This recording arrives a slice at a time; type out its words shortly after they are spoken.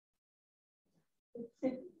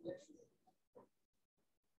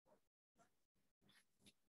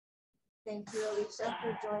Thank you, Allisha,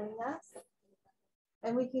 for joining us.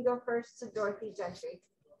 And we can go first to Dorothy Gentry.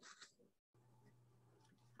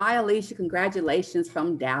 Hi, Allisha. Congratulations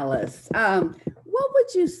from Dallas. What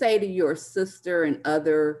would you say to your sister and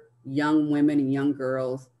other young women and young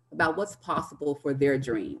girls about what's possible for their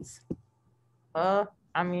dreams? I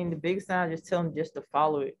mean, the biggest thing I just tell them just to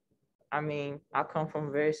follow it. I mean, I come from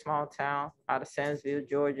a very small town out of Sandersville,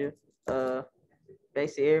 Georgia.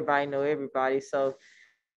 Basically everybody know everybody. So,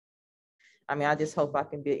 I mean, I just hope I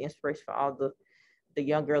can be an inspiration for all the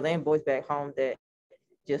young girls and boys back home that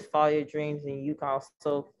just follow your dreams and you can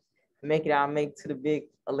also make it to the big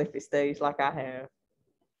Olympic stage like I have.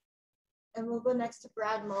 And we'll go next to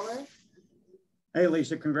Brad Muller. Hey,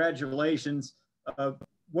 Allisha, congratulations.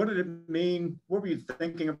 What did it mean? What were you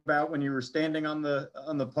thinking about when you were standing on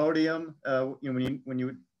the podium? When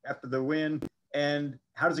you after the win, and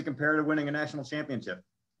how does it compare to winning a national championship?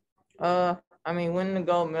 I mean, winning the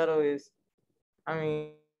gold medal is, I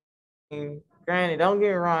mean, granted, don't get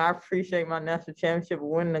me wrong, I appreciate my national championship, but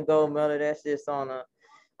winning the gold medal, that's just on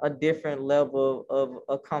a different level of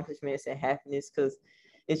accomplishments and happiness because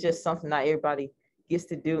it's just something not everybody gets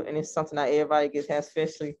to do, and it's something not everybody gets to have,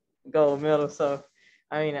 especially gold medal. So,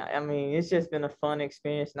 I mean, it's just been a fun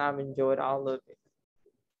experience, and I've enjoyed all of it.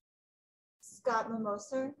 Scott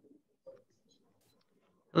Mimoser.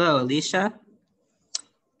 Hello, Allisha.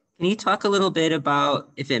 Can you talk a little bit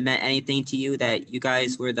about if it meant anything to you that you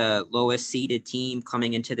guys were the lowest seeded team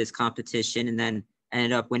coming into this competition and then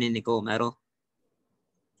ended up winning the gold medal?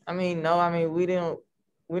 I mean, no, I mean, we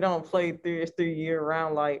don't play 3x3 year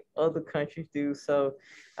round like other countries do. So,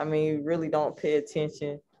 I mean, we really don't pay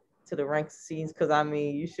attention to the ranked seeds because, I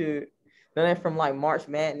mean, you should know that from like March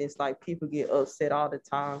Madness, like people get upset all the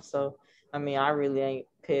time. So, I mean, I really ain't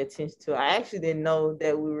pay attention to it. I actually didn't know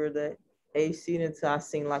that we were the 8th seed until I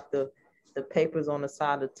seen like the papers on the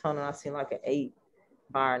side of the tunnel. I seen like an 8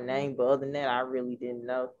 by our name, but other than that, I really didn't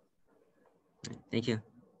know. Thank you.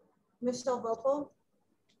 Michelle Vopel.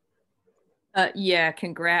 Yeah,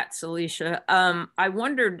 congrats, Allisha. I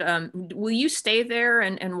wondered, will you stay there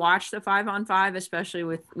and watch the 5-on-5, especially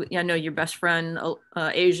with, I know your best friend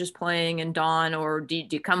Asia's playing and Dawn, or do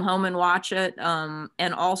you come home and watch it?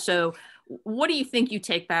 And also, what do you think you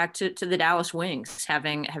take back to the Dallas Wings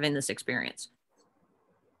having this experience?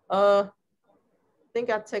 I think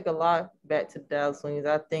I take a lot back to Dallas Wings.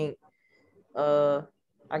 I think I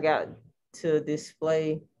got to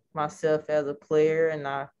display myself as a player, and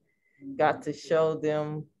I got to show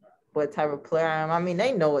them what type of player I am. I mean,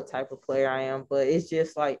 they know what type of player I am, but it's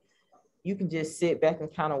just like you can just sit back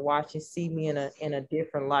and kind of watch and see me in a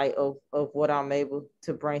different light of what I'm able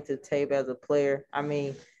to bring to the table as a player. I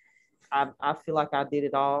mean, I feel like I did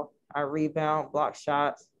it all. I rebound, block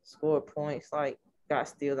shots, score points, like got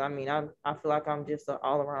steals. I mean, I feel like I'm just an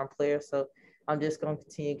all-around player, so I'm just going to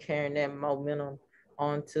continue carrying that momentum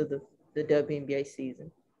on to the WNBA season.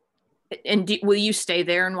 And will you stay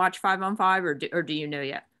there and watch 5-on-5, or do you know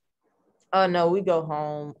yet? No, we go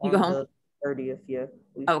home. You go home? The 30th, yeah.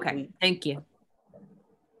 Okay, thank you.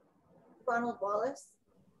 Ronald Wallace.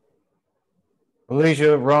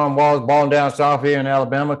 Allisha, Ron Wallace, balling down south here in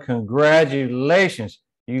Alabama. Congratulations.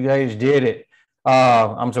 You guys did it.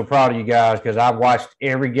 I'm so proud of you guys because I've watched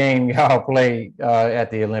every game y'all played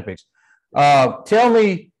at the Olympics. Tell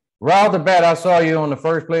me, right off the bat, I saw you on the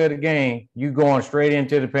first play of the game, you going straight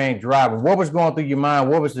into the paint, driving. What was going through your mind?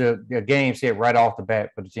 What was the game set right off the bat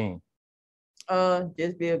for the team?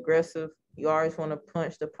 Just be aggressive. You always want to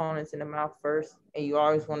punch the opponents in the mouth first, and you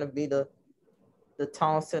always want to be the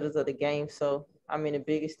tone setters of the game. So, I mean, the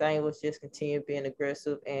biggest thing was just continue being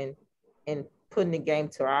aggressive and putting the game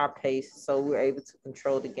to our pace so we're able to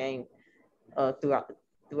control the game throughout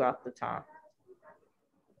the time.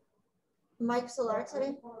 Mike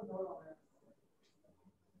Solarte.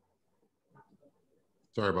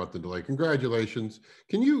 Sorry about the delay. Congratulations.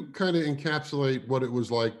 Can you kind of encapsulate what it was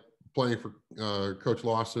like playing for Coach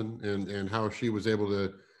Lawson and how she was able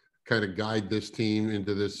to kind of guide this team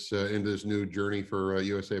into this new journey for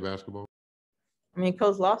USA basketball? I mean,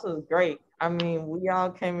 Coach Lawson is great. I mean, we all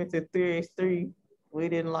came into 3x3. We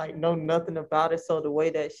didn't know nothing about it. So the way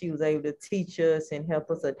that she was able to teach us and help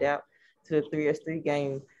us adapt to the 3x3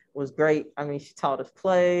 game was great. I mean, she taught us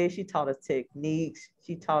play, she taught us techniques,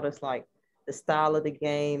 she taught us the style of the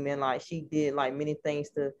game, and she did many things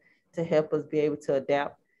to help us be able to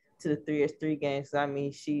adapt to the 3x3 games. I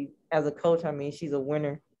mean, she, as a coach, I mean, she's a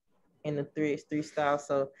winner in the 3x3 style.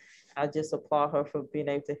 So I just applaud her for being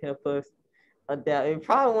able to help us adapt. It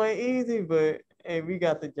probably wasn't easy, but hey, we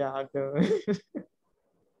got the job done.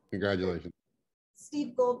 Congratulations.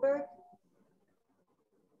 Steve Goldberg.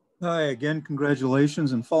 Hi, again,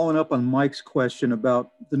 congratulations. And following up on Mike's question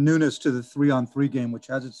about the newness to the 3-on-3 game, which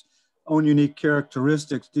has its own unique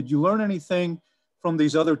characteristics, did you learn anything from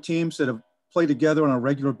these other teams that have played together on a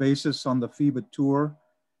regular basis on the FIBA tour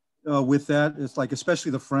with that? It's like,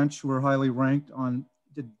 especially the French who are highly ranked on,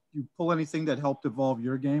 did you pull anything that helped evolve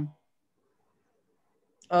your game?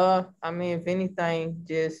 I mean, if anything,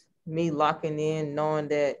 just me locking in, knowing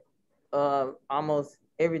that almost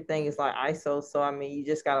everything is like ISO. So, I mean, you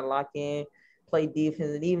just got to lock in, play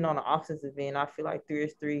defense. And even on the offensive end, I feel like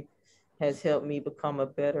 3x3 has helped me become a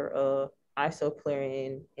better ISO player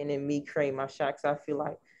and in me create my shot. Because I feel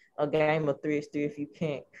like a game of 3x3, if you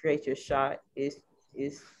can't create your shot, is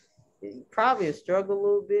probably a struggle a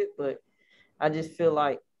little bit. But I just feel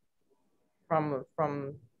like from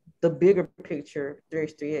the bigger picture,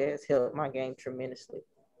 3x3 has helped my game tremendously.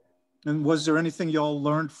 And was there anything y'all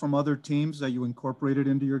learned from other teams that you incorporated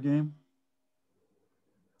into your game?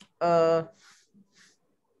 I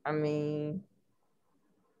mean,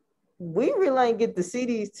 we really didn't get to see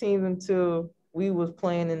these teams until we was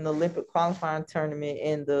playing in the Olympic qualifying tournament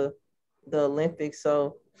and the Olympics.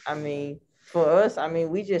 So, I mean, for us, I mean,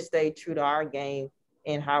 we just stayed true to our game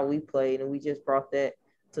and how we played, and we just brought that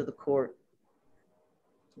to the court.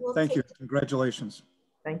 Thank you. Congratulations.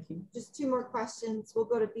 Thank you. Just 2 more questions. We'll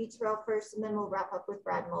go to B-Terrell first, and then we'll wrap up with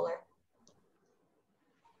Brad Muller.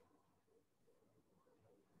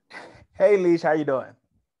 Hey, Leash, how you doing?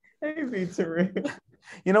 Hey, B-Terrell.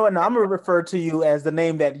 You know what? Now I'm gonna refer to you as the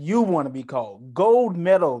name that you want to be called, Gold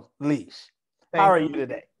Medal Leash. How are you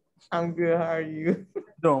today? I'm good. How are you?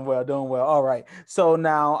 Doing well, doing well. All right. So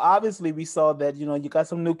now, obviously, we saw that you got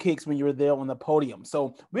some new kicks when you were there on the podium.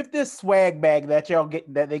 So with this swag bag that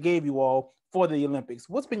that they gave you all for the Olympics,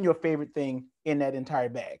 what's been your favorite thing in that entire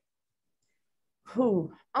bag? I'm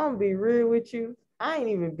gonna be real with you. I ain't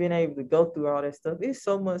even been able to go through all that stuff. It's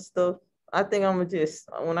so much stuff. I think I'm gonna just,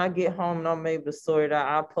 when I get home and I'm able to sort it out,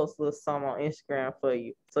 I'll post a little something on Instagram for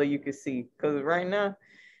you so you can see. Cause right now,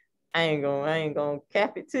 I ain't gonna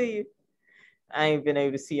cap it to you. I ain't been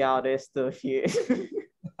able to see all that stuff yet.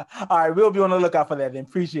 All right, we'll be on the lookout for that then.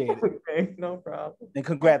 Appreciate it. Okay, no problem. And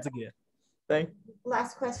congrats again. Thank you.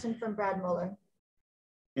 Last question from Brad Muller.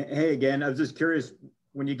 Hey, again, I was just curious,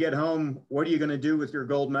 when you get home, what are you going to do with your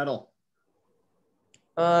gold medal?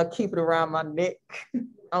 Keep it around my neck.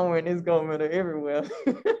 I'm wearing this gold medal everywhere.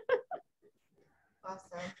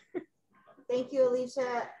 Awesome. Thank you,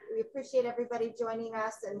 Allisha. We appreciate everybody joining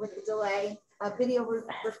us, and with the delay, video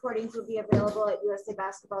recordings will be available at USA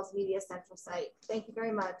Basketball's Media Central site. Thank you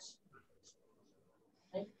very much.